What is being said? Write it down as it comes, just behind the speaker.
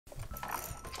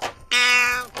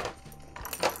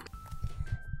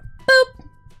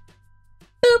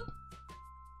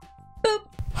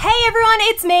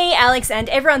it's me, Alex, and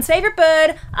everyone's favorite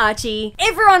bird, Archie.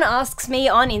 Everyone asks me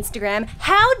on Instagram,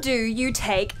 how do you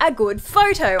take a good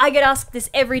photo? I get asked this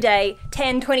every day,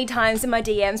 10, 20 times in my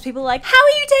DMs. People are like, how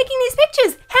are you taking these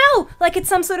pictures? How? Like it's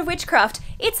some sort of witchcraft.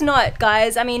 It's not,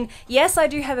 guys. I mean, yes, I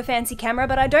do have a fancy camera,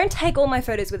 but I don't take all my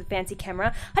photos with a fancy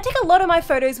camera. I take a lot of my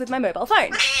photos with my mobile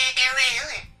phone.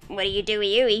 What do you do,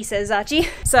 he says Archie.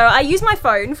 So I use my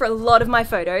phone for a lot of my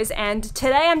photos, and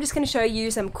today I'm just going to show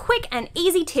you some quick and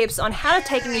easy tips on how to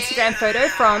take an Instagram photo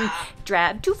from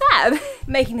drab to fab.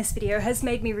 Making this video has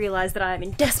made me realize that I am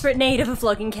in desperate need of a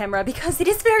vlogging camera because it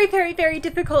is very, very, very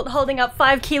difficult holding up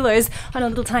 5 kilos on a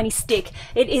little tiny stick.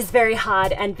 It is very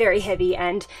hard and very heavy,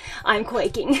 and I'm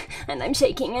quaking and I'm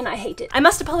shaking and I hate it. I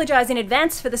must apologize in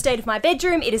advance for the state of my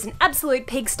bedroom. It is an absolute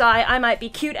pigsty. I might be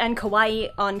cute and kawaii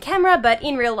on camera, but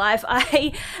in real life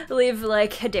I live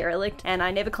like a derelict and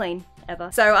I never clean. Ever.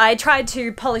 So I tried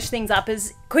to polish things up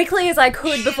as quickly as I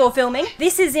could before filming.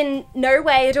 This is in no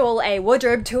way at all a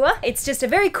wardrobe tour. It's just a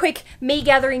very quick me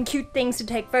gathering cute things to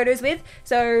take photos with.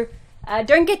 So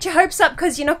don't get your hopes up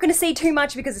because you're not going to see too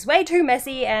much because it's way too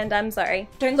messy, and I'm sorry.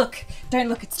 Don't look,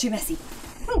 it's too messy.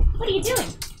 Oh, what are you doing?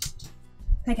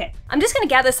 Okay, I'm just going to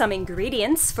gather some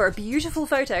ingredients for a beautiful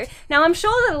photo. Now I'm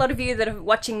sure that a lot of you that are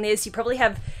watching this, you probably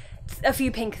have a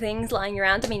few pink things lying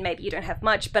around. I mean, maybe you don't have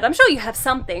much, but I'm sure you have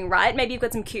something, right? Maybe you've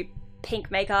got some cute pink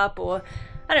makeup or,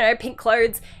 I don't know, pink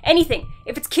clothes, anything.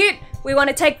 If it's cute, we want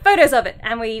to take photos of it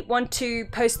and we want to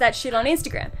post that shit on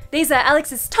Instagram. These are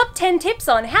Alex's top 10 tips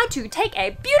on how to take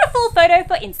a beautiful photo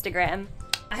for Instagram.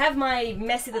 I have my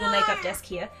messy little makeup desk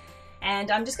here,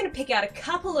 and I'm just going to pick out a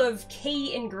couple of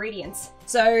key ingredients.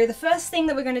 So the first thing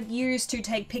that we're going to use to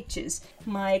take pictures,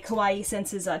 my kawaii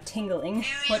senses are tingling.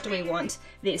 What do we want?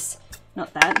 This.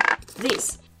 Not that.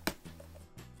 This.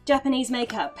 Japanese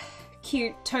makeup.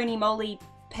 Cute Tony Moly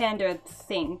panda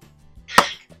thing.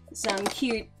 Some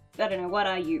cute, I don't know, what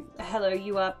are you? Hello,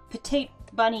 you are Petite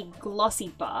Bunny Glossy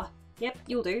Bar. Yep,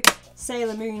 you'll do.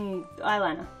 Sailor Moon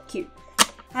eyeliner. Cute.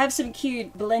 I have some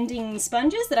cute blending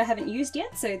sponges that I haven't used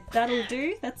yet, so that'll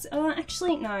do. That's, oh,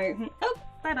 actually, no. Oh,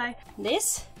 bye-bye.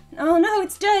 This? Oh no,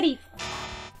 it's dirty.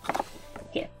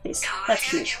 Here, this. That's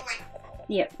cute.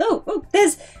 Yeah. Oh,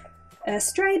 there's a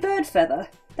stray bird feather.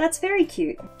 That's very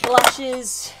cute.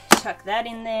 Blushes, chuck that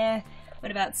in there.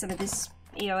 What about some of this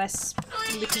EOS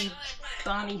licky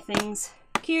balmy things?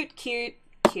 Cute, cute,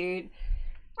 cute.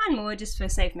 One more just for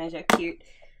safe measure. Cute.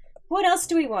 What else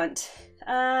do we want?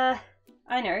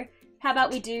 I know. How about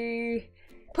we do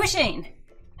Pusheen?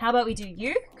 How about we do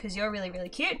you? Because you're really, really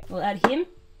cute. We'll add him.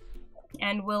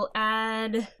 And we'll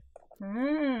add...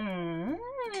 Ooh,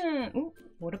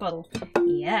 water bottle.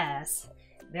 Yes.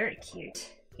 Very cute.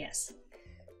 Yes.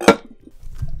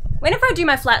 Whenever I do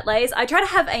my flat lays, I try to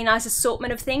have a nice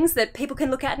assortment of things that people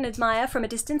can look at and admire from a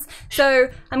distance. So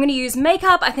I'm going to use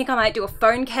makeup. I think I might do a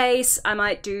phone case. I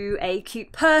might do a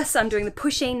cute purse. I'm doing the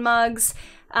Pusheen mugs.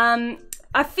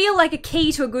 I feel like a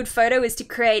key to a good photo is to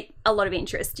create a lot of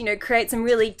interest. You know, create some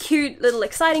really cute little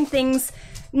exciting things.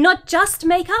 Not just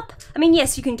makeup. I mean,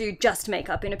 yes, you can do just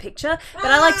makeup in a picture, but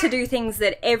I like to do things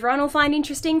that everyone will find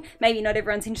interesting. Maybe not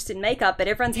everyone's interested in makeup, but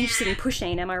everyone's interested in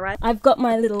Pusheen, am I right? I've got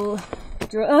my little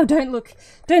drawer. Oh, don't look,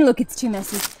 it's too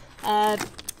messy.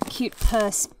 Cute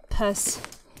purse.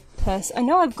 I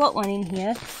know I've got one in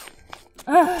here.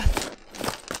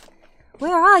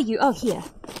 Where are you? Oh, here.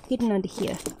 Hidden under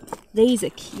here. These are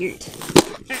cute.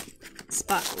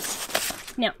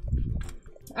 Sparkles. Now,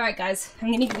 alright guys, I'm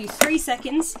going to give you 3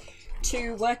 seconds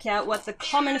to work out what the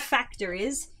common factor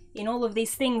is in all of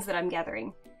these things that I'm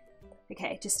gathering.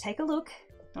 Okay, just take a look.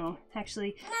 Oh,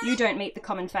 actually, you don't meet the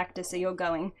common factor, so you're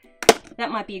going.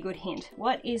 That might be a good hint.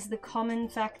 What is the common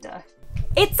factor?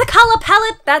 It's a colour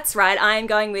palette! That's right, I am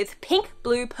going with pink,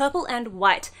 blue, purple, and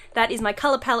white. That is my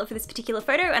colour palette for this particular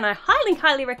photo, and I highly,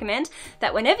 highly recommend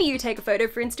that whenever you take a photo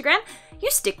for Instagram, you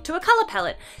stick to a colour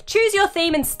palette. Choose your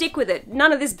theme and stick with it.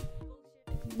 None of this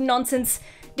nonsense,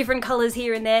 different colours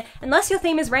here and there, unless your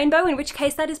theme is rainbow, in which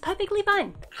case that is perfectly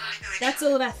fine. That's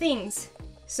all of our things.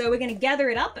 So we're going to gather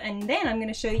it up, and then I'm going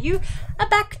to show you a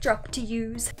backdrop to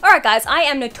use. Alright guys, I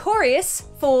am notorious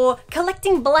for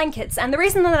collecting blankets, and the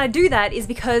reason that I do that is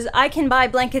because I can buy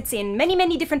blankets in many,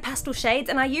 many different pastel shades,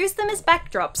 and I use them as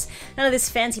backdrops. None of this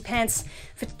fancy pants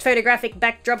photographic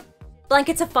backdrop.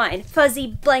 Blankets are fine. Fuzzy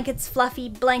blankets, fluffy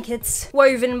blankets,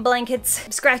 woven blankets,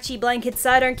 scratchy blankets.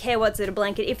 I don't care what's in a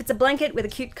blanket. If it's a blanket with a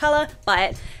cute color, buy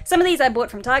it. Some of these I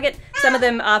bought from Target. Some of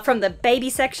them are from the baby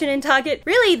section in Target.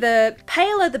 Really, the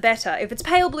paler the better. If it's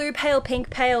pale blue, pale pink,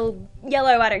 pale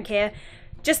yellow, I don't care.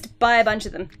 Just buy a bunch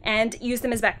of them and use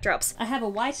them as backdrops. I have a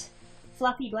white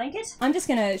fluffy blanket. I'm just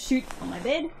gonna shoot on my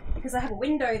bed because I have a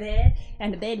window there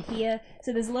and a bed here,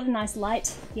 so there's a lot of nice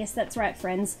light. Yes, that's right,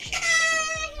 friends.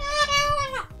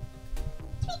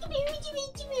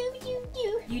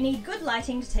 You need good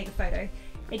lighting to take a photo.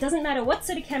 It doesn't matter what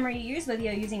sort of camera you use, whether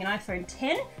you're using an iPhone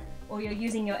 10 or you're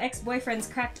using your ex-boyfriend's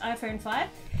cracked iPhone 5.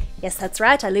 Yes, that's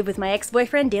right, I live with my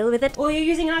ex-boyfriend, deal with it. Or you're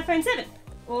using an iPhone 7.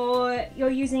 Or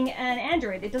you're using an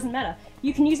Android, it doesn't matter.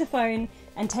 You can use a phone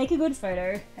and take a good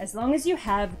photo as long as you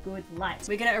have good light.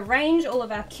 We're gonna arrange all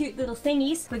of our cute little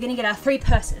thingies. We're gonna get our 3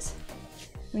 purses.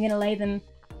 We're gonna lay them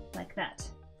like that.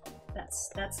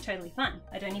 That's totally fine.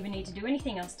 I don't even need to do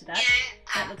anything else to that.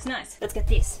 That looks nice. Let's get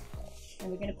this.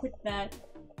 And we're gonna put that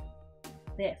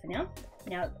there for now.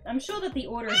 Now, I'm sure that the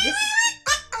order of this...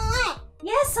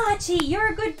 Yes, Archie, you're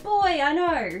a good boy, I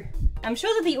know. I'm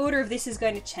sure that the order of this is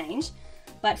going to change,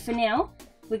 but for now,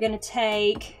 we're gonna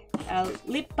take our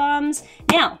lip balms.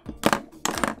 Now,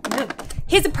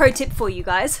 here's a pro tip for you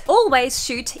guys. Always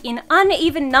shoot in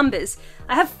uneven numbers.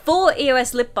 I have 4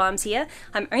 EOS lip balms here.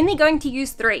 I'm only going to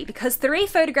use 3 because 3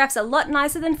 photographs a lot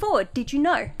nicer than 4. Did you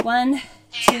know? 1,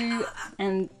 2,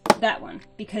 and that one,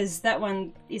 because that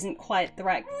one isn't quite the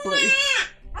right blue.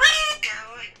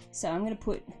 So I'm gonna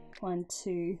put 1,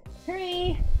 2,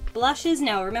 3. Blushes,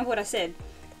 now remember what I said.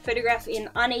 Photograph in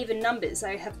uneven numbers.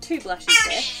 I have 2 blushes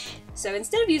there. So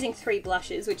instead of using 3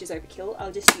 blushes, which is overkill,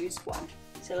 I'll just use 1.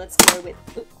 So let's go with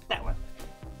that one.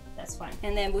 That's fine.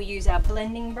 And then we'll use our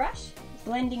blending brush,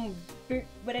 blending boot,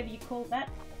 whatever you call that.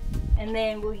 And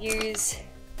then we'll use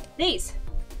these.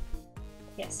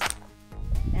 Yes.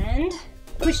 And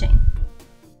pushing.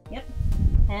 Yep.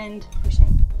 And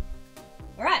pushing.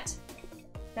 All right.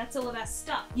 That's all of our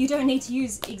stuff. You don't need to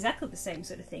use exactly the same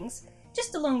sort of things.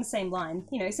 Just along the same line,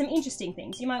 you know, some interesting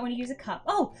things. You might want to use a cup.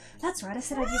 Oh, that's right, I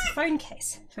said I'd use a phone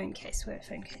case. Phone case, where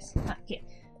phone case? Ah, here.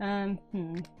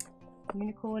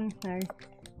 Unicorn, no.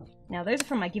 Now those are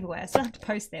from my giveaway, I still have to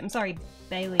post them. Sorry,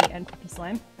 Bailey and Puppy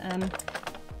Slime.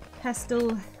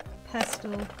 Pastel,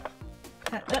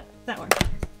 that one.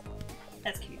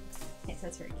 That's cute. Yes,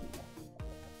 that's very cute.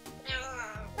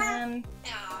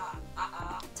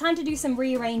 Time to do some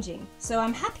rearranging. So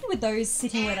I'm happy with those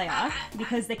sitting where they are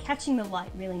because they're catching the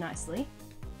light really nicely.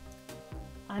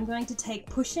 I'm going to take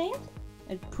Pusheen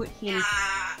and put him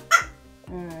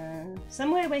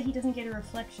somewhere where he doesn't get a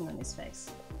reflection on his face.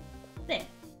 There,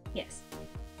 yes.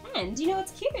 And you know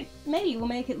what's cute? Maybe we'll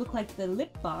make it look like the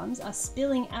lip balms are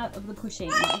spilling out of the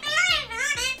Pusheen mug.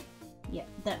 Yeah,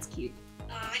 that's cute.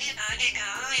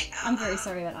 I'm very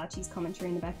sorry about Archie's commentary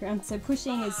in the background. So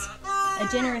Pusheen is a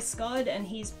generous god and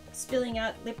he's spilling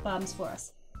out lip balms for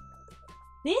us.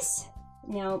 This,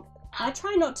 now, I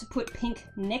try not to put pink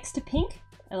next to pink.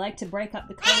 I like to break up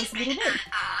the colours a little bit.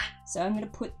 So I'm going to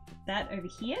put that over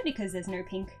here because there's no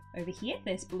pink over here.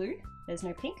 There's blue, there's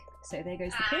no pink. So there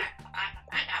goes the pink.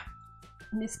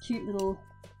 And this cute little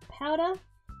powder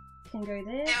can go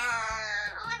there.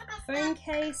 Phone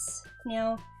case.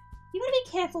 Now, you gotta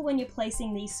be careful when you're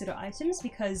placing these sort of items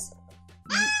because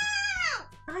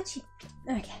Archie.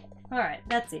 Okay, alright,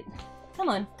 that's it. Come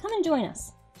on, come and join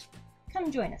us. Come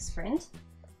and join us, friend.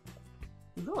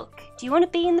 Look, do you want to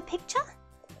be in the picture?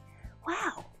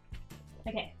 Wow.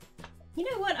 Okay, you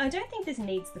know what? I don't think this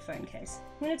needs the phone case.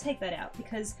 I'm gonna take that out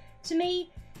because to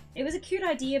me, it was a cute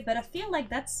idea, but I feel like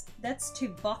that's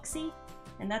too boxy.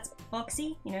 And that's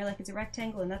boxy, you know, like it's a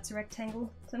rectangle and that's a rectangle.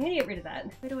 So I'm gonna get rid of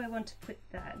that. Where do I want to put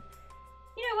that?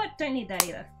 You know what? Don't need that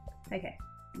either. Okay,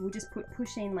 we'll just put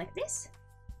Pusheen like this.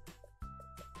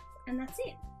 And that's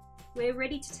it. We're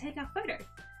ready to take our photo.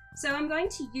 So I'm going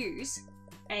to use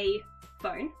a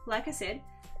phone. Like I said,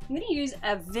 I'm going to use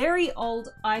a very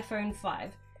old iPhone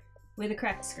 5 with a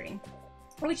cracked screen,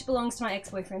 which belongs to my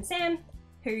ex-boyfriend Sam,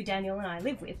 who Daniel and I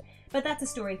live with. But that's a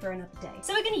story for another day.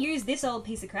 So we're going to use this old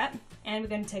piece of crap and we're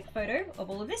going to take a photo of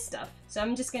all of this stuff. So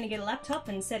I'm just going to get a laptop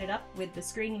and set it up with the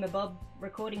Screeny-mabob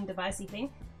recording devicey thing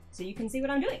so you can see what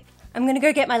I'm doing. I'm going to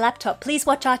go get my laptop. Please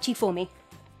watch Archie for me.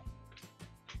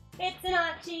 It's an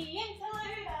Archie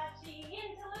interlude, Archie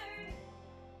interlude.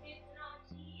 It's an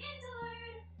Archie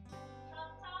interlude.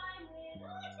 Tough time with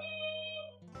Archie.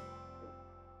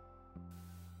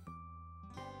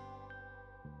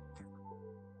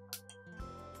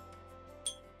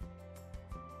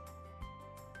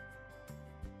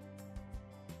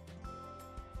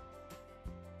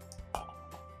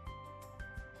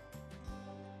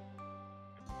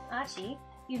 Archie,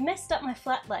 you've messed up my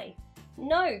flat lay.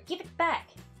 No, give it back.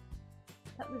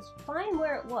 That was fine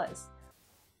where it was.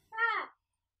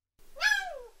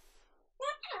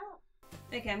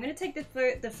 Okay, I'm going to take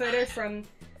the photo from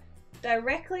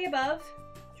directly above,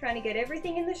 trying to get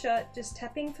everything in the shot, just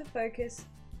tapping for focus.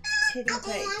 tipping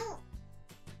tape.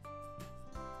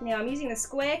 Now I'm using the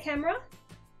square camera.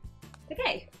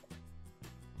 Okay.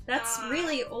 That's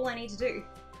really all I need to do.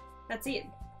 That's it.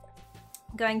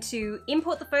 I'm going to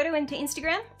import the photo into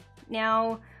Instagram.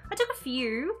 Now, I took a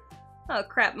few. Oh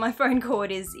crap, my phone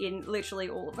cord is in literally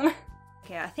all of them.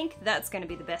 Okay, I think that's going to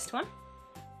be the best one.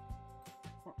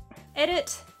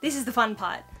 Edit. This is the fun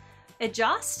part.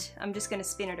 Adjust. I'm just going to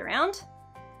spin it around.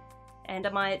 And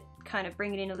I might kind of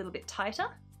bring it in a little bit tighter.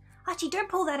 Archie, don't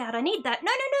pull that out. I need that.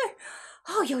 No, no, no.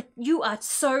 Oh, you are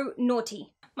so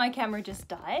naughty. My camera just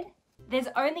died. There's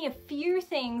only a few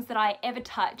things that I ever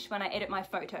touch when I edit my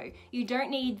photo. You don't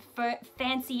need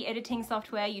fancy editing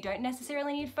software. You don't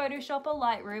necessarily need Photoshop or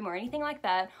Lightroom or anything like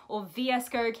that, or VS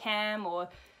Cam or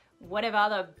whatever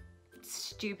other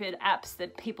stupid apps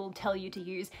that people tell you to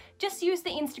use. Just use the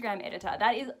Instagram editor.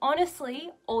 That is honestly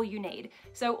all you need.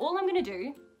 So all I'm gonna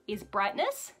do is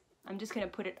brightness. I'm just gonna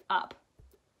put it up.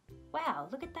 Wow,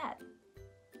 look at that.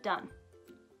 Done.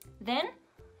 Then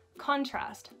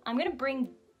contrast. I'm gonna bring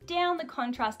down the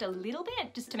contrast a little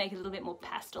bit just to make it a little bit more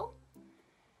pastel.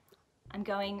 I'm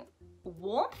going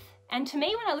warmth, and to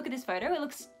me when I look at this photo it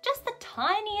looks just the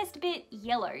tiniest bit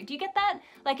yellow. Do you get that?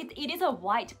 Like it is a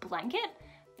white blanket,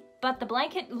 but the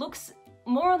blanket looks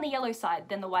more on the yellow side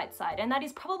than the white side, and that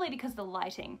is probably because of the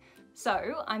lighting.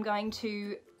 So I'm going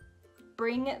to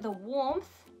bring the warmth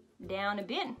down a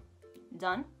bit.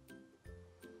 Done.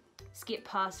 Skip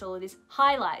past all of this.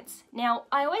 Highlights. Now,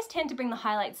 I always tend to bring the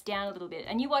highlights down a little bit,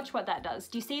 and you watch what that does.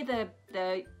 Do you see the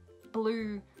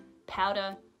blue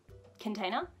powder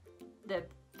container? The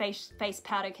face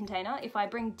powder container? If I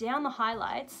bring down the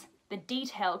highlights, the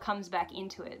detail comes back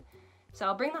into it. So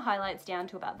I'll bring the highlights down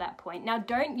to about that point. Now,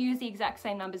 don't use the exact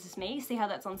same numbers as me. See how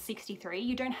that's on 63?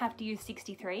 You don't have to use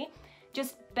 63.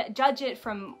 Just judge it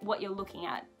from what you're looking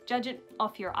at. Judge it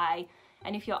off your eye.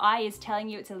 And if your eye is telling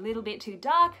you it's a little bit too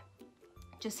dark,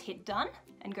 just hit done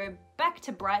and go back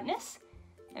to brightness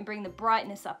and bring the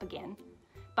brightness up again.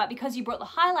 But because you brought the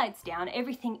highlights down,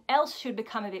 everything else should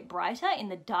become a bit brighter in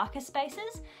the darker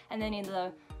spaces, and then in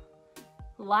the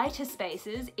lighter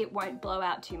spaces, it won't blow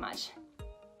out too much.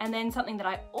 And then something that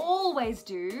I always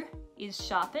do is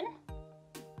sharpen.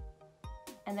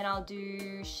 And then I'll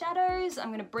do shadows.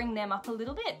 I'm gonna bring them up a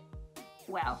little bit.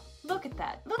 Wow, look at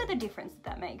that. Look at the difference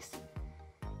that makes.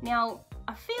 Now,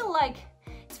 I feel like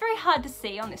it's very hard to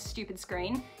see on this stupid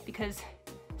screen because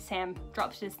Sam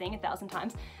dropped his thing 1,000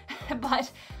 times, but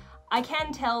I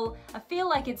can tell, I feel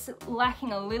like it's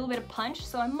lacking a little bit of punch,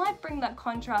 so I might bring that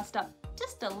contrast up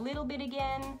just a little bit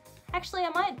again. Actually, I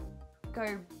might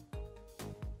go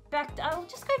back, I'll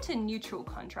just go to neutral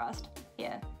contrast.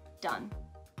 Yeah, done.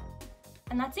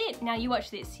 And that's it. Now you watch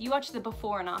this. You watch the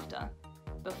before and after.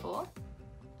 Before,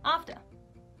 after,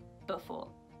 before,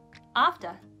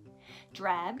 after.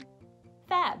 Drab,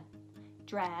 fab,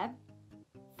 drab,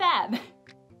 fab.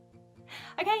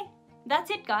 Okay, that's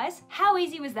it guys. How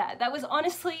easy was that? That was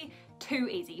honestly too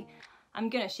easy. I'm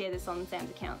gonna share this on Sam's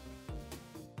account.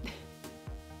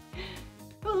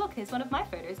 Oh look, there's one of my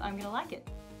photos. I'm gonna like it.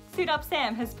 Suit Up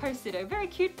Sam has posted a very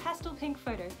cute pastel pink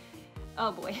photo.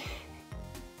 Oh boy.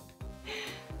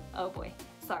 Oh boy,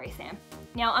 sorry Sam.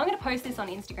 Now I'm gonna post this on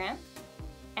Instagram,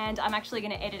 and I'm actually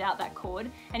gonna edit out that cord.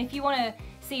 And if you wanna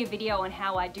see a video on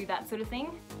how I do that sort of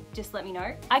thing, just let me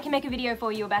know. I can make a video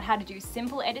for you about how to do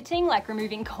simple editing, like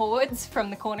removing cords from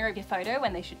the corner of your photo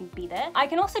when they shouldn't be there. I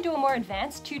can also do a more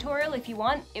advanced tutorial if you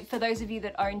want. For those of you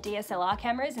that own DSLR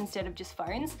cameras instead of just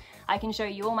phones, I can show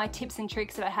you all my tips and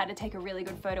tricks about how to take a really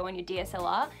good photo on your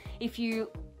DSLR. If you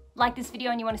like this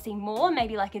video and you want to see more,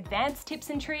 maybe like advanced tips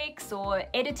and tricks or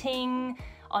editing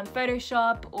on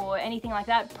Photoshop or anything like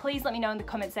that, please let me know in the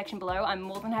comment section below. I'm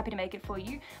more than happy to make it for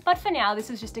you. But for now, this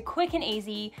was just a quick and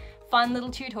easy, fun little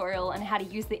tutorial on how to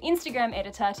use the Instagram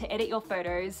editor to edit your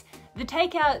photos. The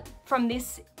takeout from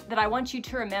this that I want you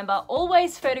to remember,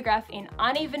 always photograph in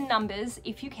uneven numbers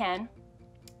if you can.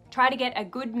 Try to get a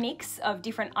good mix of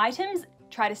different items.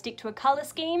 Try to stick to a color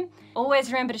scheme.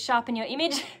 Always remember to sharpen your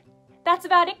image. That's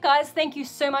about it guys. Thank you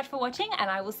so much for watching, and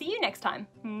I will see you next time.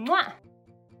 Mwah!